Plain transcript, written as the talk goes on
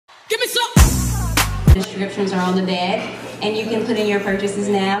Descriptions are on the bed, and you can put in your purchases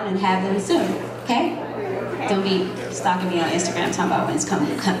now and have them soon, okay? Don't be stalking me on Instagram talking about when it's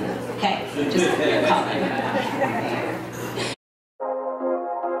coming, okay? Just call me.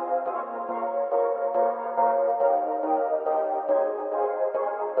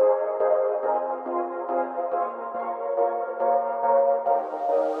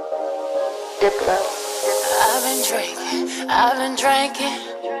 I've been drinking.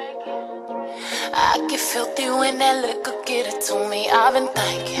 I get filthy when that liquor get it to me. I've been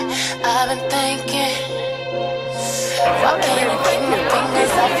thinking. Why can't I keep my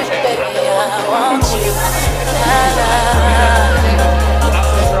fingers off it, baby? I want you.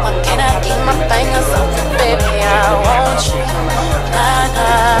 Why can't I keep my fingers off it, baby? I want you.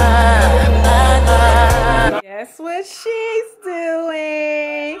 Guess what she's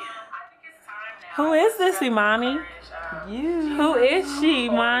doing? Who is this, Imani? You. Who is she,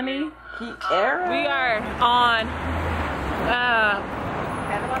 Imani? Kiara. We are on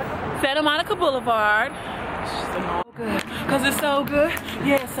Santa Monica Boulevard. So good. Cause it's so good.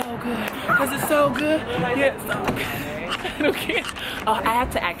 Yeah, it's so good. Cause it's so good. Yeah, it's so good. Okay. Oh, I have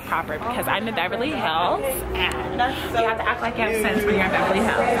to act proper because I'm in Beverly Hills, and you have to act like you have sense when you're in Beverly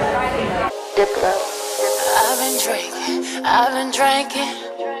Hills. I've been drinking.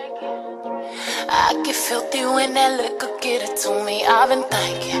 I get filthy when that liquor get it to me. I've been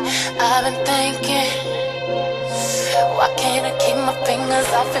thinking. Why can't I keep my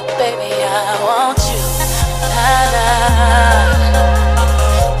fingers off it, baby? I want you.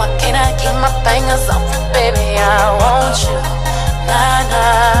 Why can't I keep my fingers off it, baby? I want you.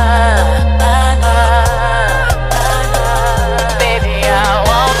 Baby, I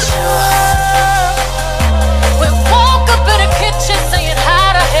want you. We woke up in the kitchen saying,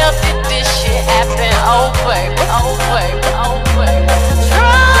 how the hell did this shit happen? Oh baby, oh baby, oh baby.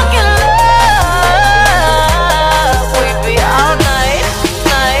 Drunk in love. We be all night,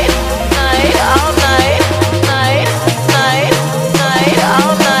 all night,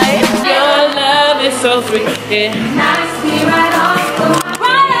 all night. Your love is so sweet. Yeah. Knocks me right off.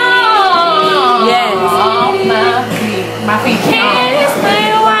 Yes. My feet can't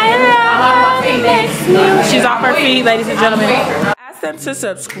explain why She's off her feet, ladies and gentlemen. Ask them to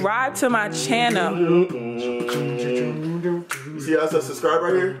subscribe to my channel. You see us subscribe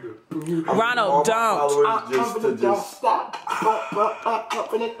right here? Ronald, don't.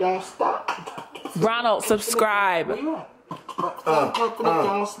 Ronald, subscribe. Look.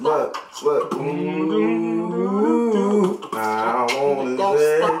 I wanna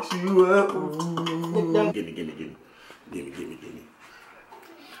sex you up. Gimme.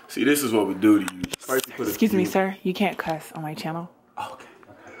 See, this is what we do to you. First, you put Excuse me, sir. You can't cuss on my channel. Okay.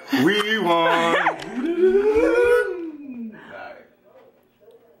 We want.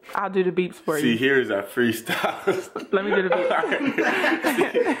 I'll do the beeps for you. See, here is our freestyle. Let me do the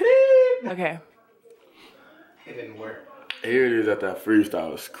beeps. Okay. It didn't work. Here it is at that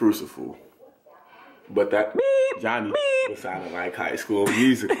freestyle. It's Crucible. But that Johnny was sounding like High School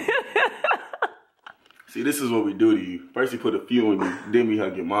Musical. See, this is what we do to you. First, we put a few on you, then we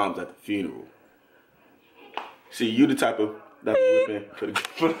hug your moms at the funeral. See, you the type of that whipping for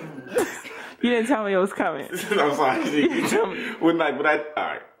the. You didn't tell me it was coming. I'm sorry. See, you tell me. All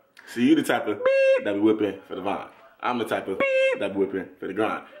right. See, you the type of that be whipping for the vine. I'm the type of that be whipping for the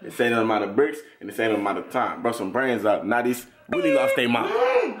grind. The same amount of bricks and the same amount of time. Brought some brains up. Now these really lost their mind.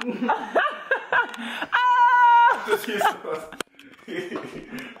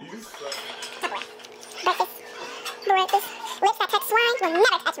 Breakfast. Lips that touch swine will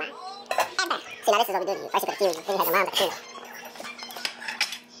never touch mine. Ever. See, now this is what we do to you. First you put a few, then you have your mom at the funeral.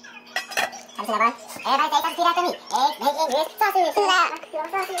 Come to everyone. Everybody say something after me. Eggs, bacon, grits, sausage.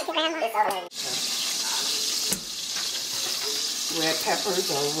 Red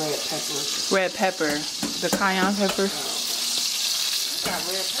peppers or red peppers? Red pepper. The cayenne pepper. Got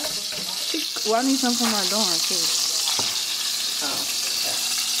red pepper. Well, I need some for my dorm, too.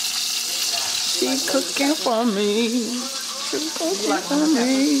 She's cooking for me. She's cooking for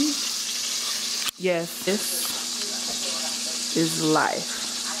me. Yes, this is life.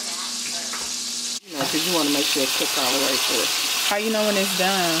 You know, because you want to make sure it cooks all the way through. How you know when it's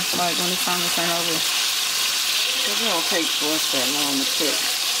done? Like when it's time to turn over? Because it don't take for us that long to cook.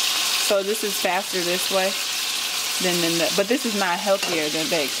 So this is faster this way than the, but this is not healthier than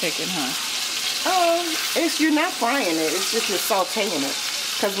baked chicken, huh? You're not frying it. It's just you're sauteing it.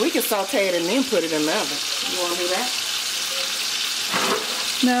 Because we can saute it and then put it in the oven. You want to do that?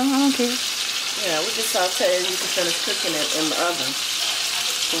 No, I don't care. Yeah, we can saute it and you can finish cooking it in the oven.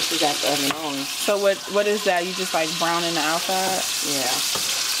 Once we got the oven on. So what is that? You just like browning the outside? Yeah.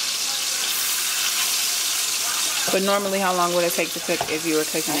 But normally, how long would it take to cook if you were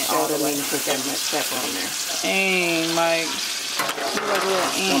cooking it all the way? To put that much pepper on there. Dang, like a little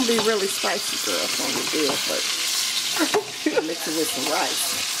It's gonna be really spicy, girl. It's gonna be good, but mix it with some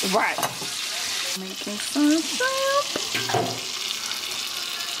rice. right. Making some shrimp.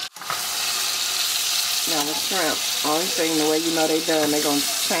 Now the shrimp, only thing, the way you know they done, they gonna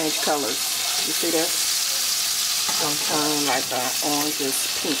change colors. You see that? It's gonna turn like orange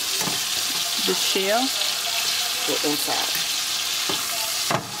pink. The shell. The inside.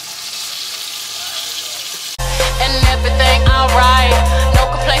 And everything alright. No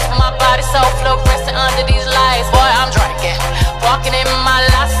complaints from my body, so fluorescent under these lights. Boy, I'm drinking, walking in my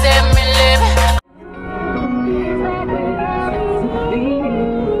last 7 living.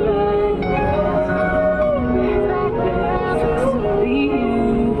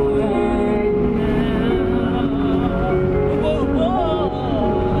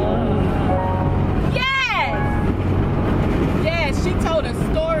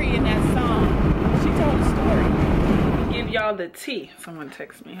 The tea. Someone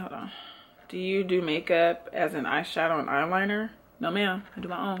text me. Hold on. Do you do makeup as an eyeshadow and eyeliner? No, ma'am. I do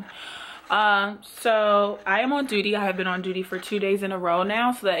my own. So I am on duty. I have been on duty for 2 days in a row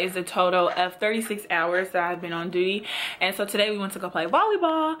now. So that is a total of 36 hours that I've been on duty. And so today we went to go play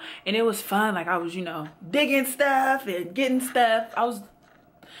volleyball, and it was fun. Like I was, you know, digging stuff and getting stuff. I was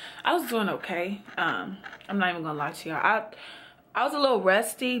doing okay. I'm not even gonna lie to y'all. I was a little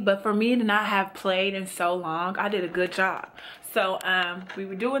rusty, but for me to not have played in so long, I did a good job. So we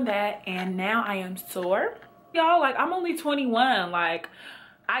were doing that, and now I am sore. Y'all, like, I'm only 21. Like,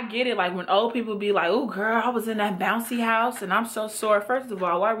 I get it. Like, when old people be like, oh, girl, I was in that bouncy house, and I'm so sore. First of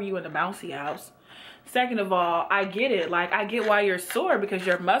all, why were you in the bouncy house? Second of all, I get it. Like, I get why you're sore, because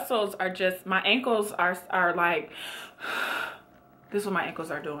your muscles are just, my ankles are like, this is what my ankles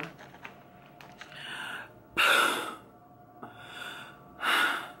are doing.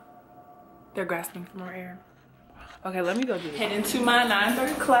 They're grasping for more air. Okay, let me go do this. Heading to my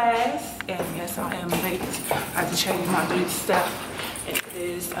 9:30 class. And yes, I am late. I have to show you my duty stuff. It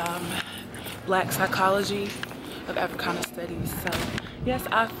is Black Psychology of Africana Studies. So yes,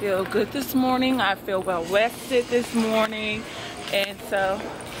 I feel good this morning. I feel well rested this morning. And so,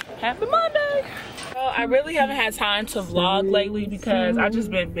 happy Monday. Well, I really haven't had time to vlog lately because I've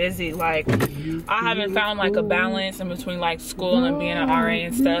just been busy. Like, I haven't found like a balance in between like school and being an RA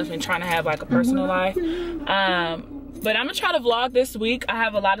and stuff, and trying to have like a personal life. But I'm gonna try to vlog this week. I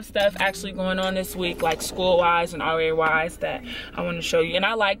have a lot of stuff actually going on this week, like school wise and RA wise, that I want to show you. And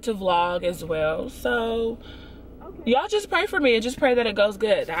I like to vlog as well. So y'all just pray for me and just pray that it goes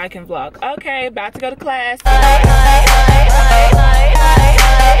good, that I can vlog. Okay, about to go to class.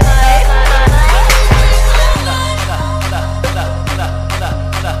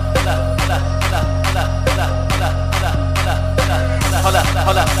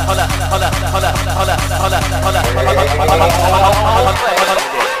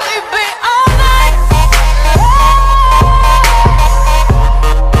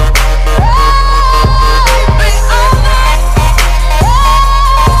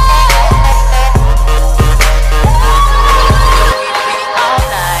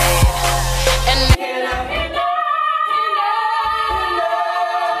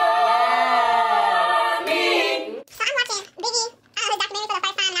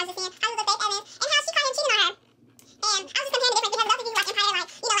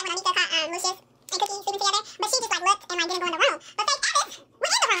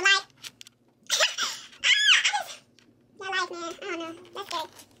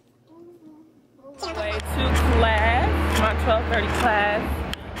 Way to class, my 12:30 class.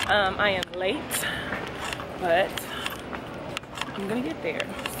 I am late, but I'm gonna get there.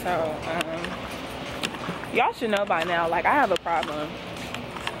 So y'all should know by now, like, I have a problem.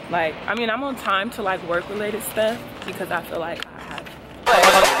 Like, I mean, I'm on time to like work related stuff because I feel like I have.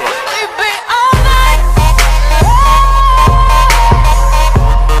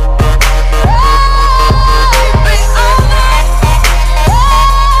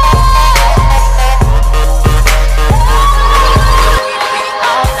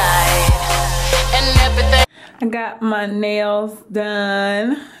 I got my nails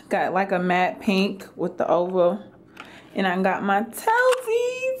done. Got like a matte pink with the oval. And I got my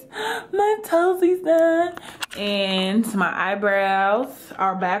toesies done. And my eyebrows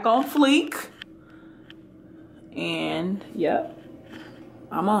are back on fleek. And yep,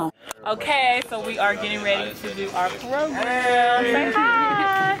 I'm on. Okay, so we are getting ready to do our program. Say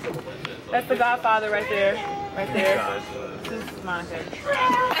hi. That's the Godfather right there. Right there. This is Monica.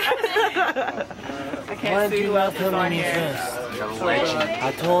 I can't see who else is on here.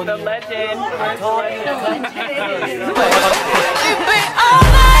 I told you. The legend. I told you.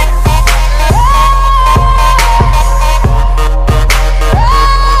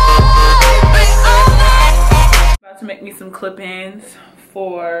 About to make me some clip-ins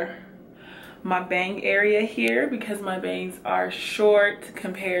for my bang area here because my bangs are short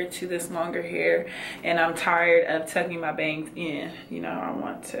compared to this longer hair, and I'm tired of tucking my bangs in. You know, I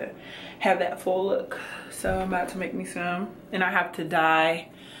want to have that full look. So I'm about to make me some, and I have to dye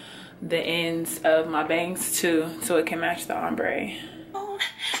the ends of my bangs too so it can match the ombre.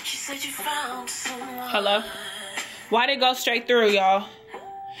 Hello? Why did it go straight through, y'all?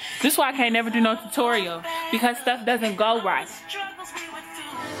 This is why I can't never do no tutorial, because stuff doesn't go right.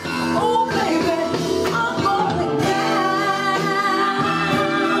 Oh, baby, I'm going down.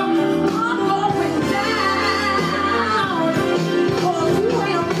 I'm going down. Oh, you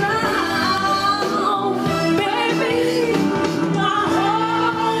ain't around. Baby, my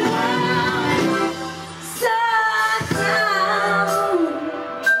whole world shut down.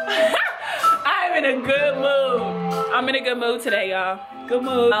 I'm in a good mood. I'm in a good mood today, y'all. Good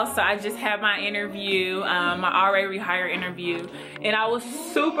mood. Also, I just had my interview, my RA rehire interview, and I was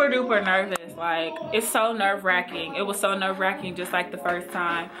super duper nervous. Like, it's so nerve-wracking. It was so nerve-wracking just like the first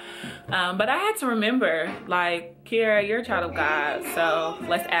time. But I had to remember, like, Kiara, you're a child of God, so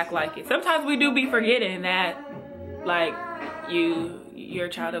let's act like it. Sometimes we do be forgetting that, like, you're a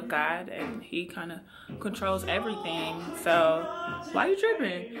child of God and he kind of controls everything. So why are you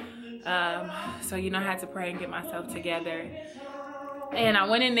tripping? So, you know, I had to pray and get myself together. And I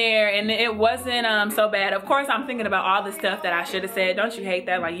went in there and it wasn't so bad. Of course, I'm thinking about all the stuff that I should have said. Don't you hate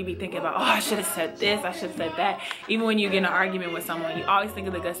that? Like, you be thinking about, oh, I should have said this, I should have said that. Even when you get in an argument with someone, you always think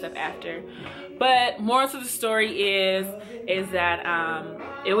of the good stuff after. But moral to the story is that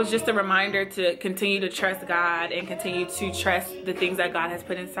it was just a reminder to continue to trust God and continue to trust the things that God has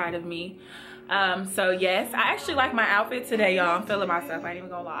put inside of me. So yes, I actually like my outfit today, y'all. I'm feeling myself, I ain't even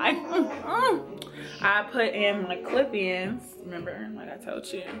gonna lie. I put in my clip-ins, remember, like I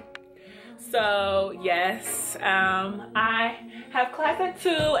told you. So yes, I have class at 2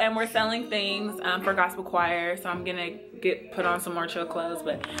 and we're selling things for gospel choir. So I'm gonna put on some more chill clothes,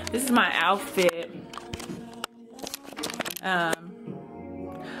 but this is my outfit. I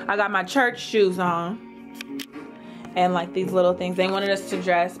got my church shoes on and like these little things. They wanted us to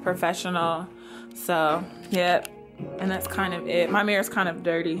dress professional. So, yep, and that's kind of it. My mirror's kind of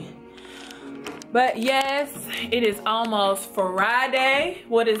dirty. But yes, it is almost Friday.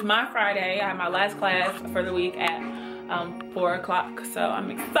 What is my Friday? I have my last class for the week at 4 o'clock. So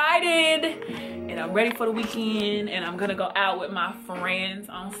I'm excited and I'm ready for the weekend, and I'm gonna go out with my friends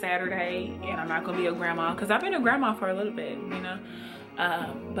on Saturday, and I'm not gonna be a grandma because I've been a grandma for a little bit, you know.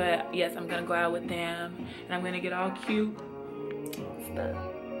 But yes, I'm gonna go out with them and I'm gonna get all cute stuff.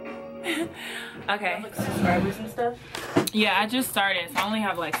 Okay. Subscribers and stuff? Yeah, I just started, so I only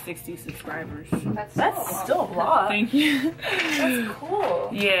have like 60 subscribers. That's still a lot. Thank you. That's cool.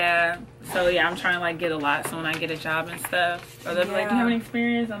 Yeah. So yeah, I'm trying to like get a lot so when I get a job and stuff. Or they'll be like, do you have any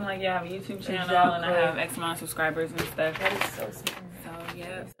experience? I'm like, yeah, I have a YouTube channel and I have X amount of subscribers and stuff. That is so smart.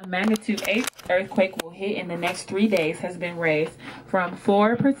 Yes. A magnitude 8 earthquake will hit in the next 3 days has been raised from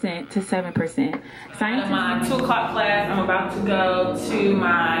 4% to 7%. In my 2 o'clock class, I'm about to go to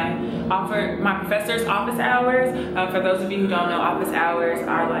my professor's office hours. For those of you who don't know, office hours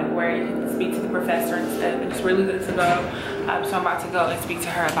are like where you can speak to the professor and stuff. And it's really good to go. So I'm about to go and speak to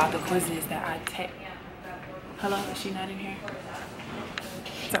her about the quizzes that I take. Hello, is she not in here?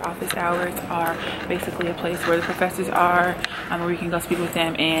 The office hours are basically a place where the professors are, where we can go speak with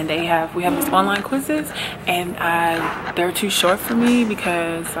them, and we have these online quizzes, and they're too short for me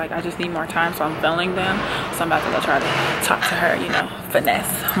because like I just need more time, so I'm failing them. So I'm about to go try to talk to her, you know,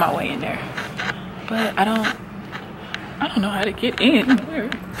 finesse my way in there. But I don't know how to get in.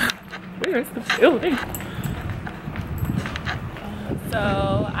 Where is the building?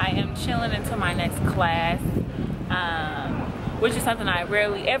 So I am chilling until my next class. Which is something I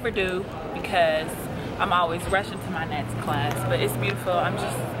rarely ever do because I'm always rushing to my next class. But it's beautiful. I'm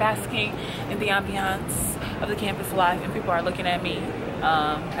just basking in the ambiance of the campus life, and people are looking at me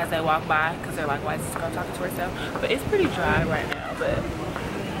as they walk by because they're like, why is this girl talking to herself? But it's pretty dry right now, but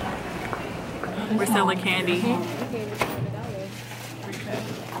we're selling candy.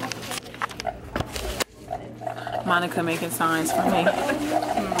 Monica making signs for me.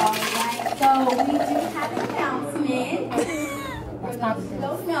 Alright, so we do have an announcement.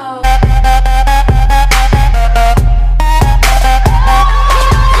 Don't know.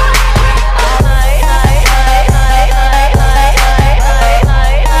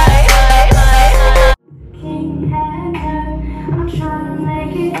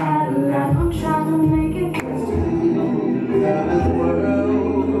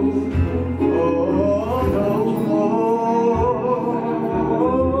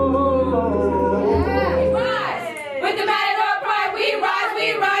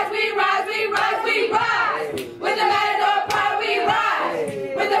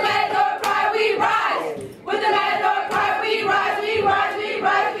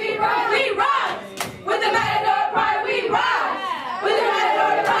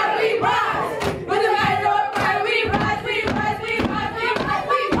 rise. With the mighty Lord, right, we rise, we rise, we rise, we rise,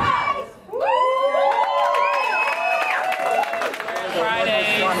 we rise. Woo!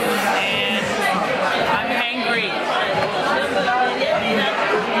 Friday, and I'm hangry.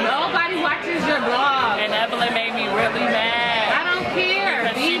 Nobody watches your blog. And Evelyn made me really mad. I don't care.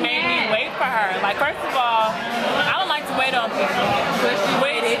 Because she made me wait for her. Like, first of all, I don't like to wait on people. Which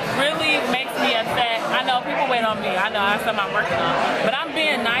really makes me upset. I know people wait on me. I know that's something I'm working on. But I'm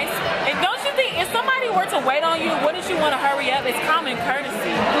being nice. And don't you think if somebody were to wait on you, wouldn't you want to hurry up? It's common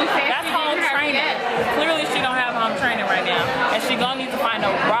courtesy. That's home training. Clearly she don't have home training right now. And she gonna need to find a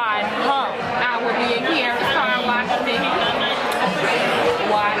ride home. I will be in Kiara's car watching it.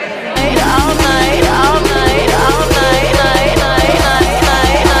 Why? All night, all night, all night, night, night, night,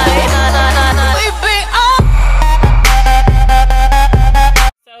 night, night, night, night. We be on.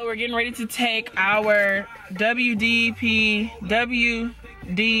 So we're getting ready to take our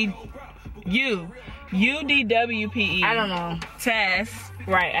UDWPE. I don't know. Test.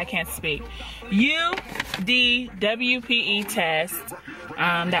 Right, I can't speak. UDWPE test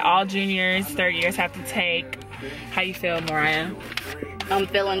that all juniors, third years have to take. How you feel, Mariah? I'm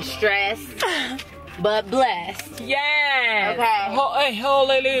feeling stressed, but blessed. Yes. Okay. Hey,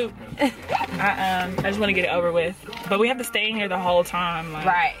 hallelujah. I just want to get it over with. But we have to stay in here the whole time. Like,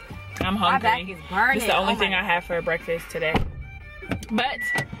 Right. I'm hungry. My back is burning. This is the only Oh thing my I have for breakfast today. But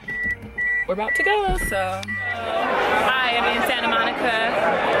we're about to go, so. I am in Santa Monica.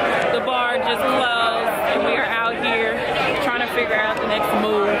 The bar just closed, and we are out here trying to figure out the next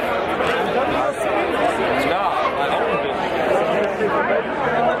move.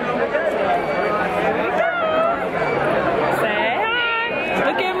 Say hi.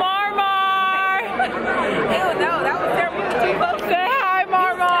 Look at Marmar. Ew, no, that was terrible. Too close. Say hi,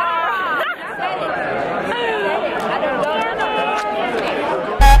 Marmar.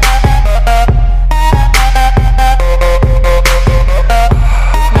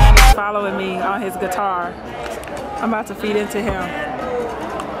 Man is following me on his guitar. I'm about to feed into him.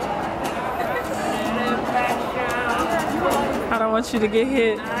 I don't want you to get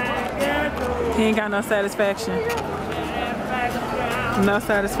hit. He ain't got no satisfaction. No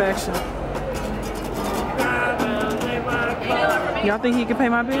satisfaction. Y'all think he can pay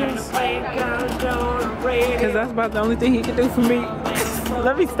my bills? Because that's about the only thing he can do for me.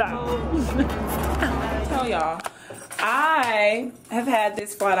 Let me stop. Tell y'all, I have had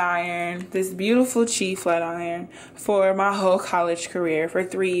this flat iron, this beautiful Chi flat iron, for my whole college career, for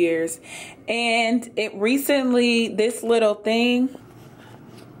 3 years. And it recently, this little thing,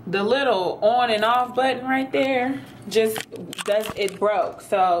 the little on and off button right there, it broke.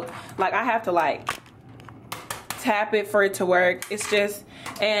 So like I have to like tap it for it to work. It's just,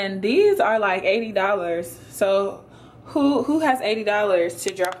 and these are like $80. So who has $80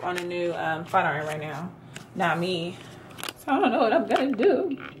 to drop on a new flat iron right now? Not me. So I don't know what I'm gonna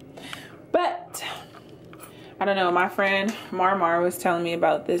do. But I don't know, my friend Marmar was telling me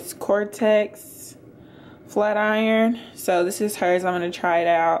about this Cortex flat iron. So this is hers. I'm gonna try it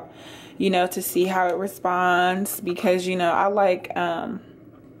out, you know, to see how it responds, because you know I like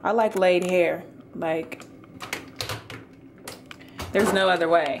laid hair. Like, there's no other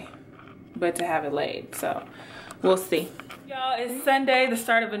way but to have it laid. So we'll see. Y'all, it's Sunday, the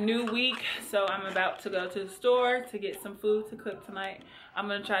start of a new week. So I'm about to go to the store to get some food to cook tonight. I'm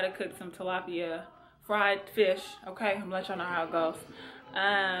gonna try to cook some tilapia fried fish. Okay, I'm gonna let y'all know how it goes.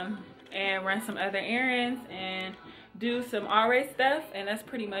 And run some other errands and do some RA stuff, and that's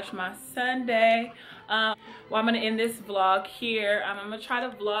pretty much my Sunday. Well, I'm gonna end this vlog here. I'm gonna try to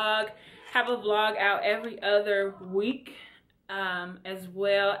have a vlog out every other week, as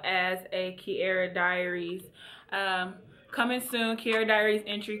well as a Kiara Diaries coming soon. Kiara Diaries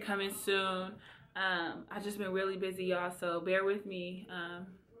entry coming soon. I've just been really busy, y'all, so bear with me.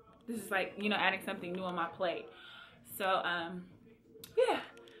 This is like, you know, adding something new on my plate. So yeah,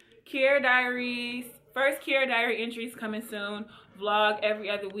 Kiara Diaries, first Kiara Diary entries coming soon. Vlog every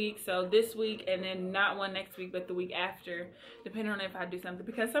other week. So this week, and then not one next week, but the week after, depending on if I do something,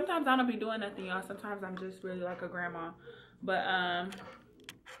 because sometimes I don't be doing nothing, y'all. Sometimes I'm just really like a grandma. But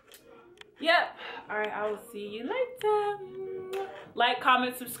yep. All right, I will see you later. Like,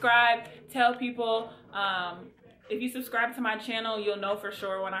 comment, subscribe, tell people. If you subscribe to my channel, you'll know for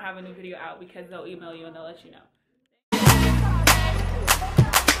sure when I have a new video out, because they'll email you and they'll let you know.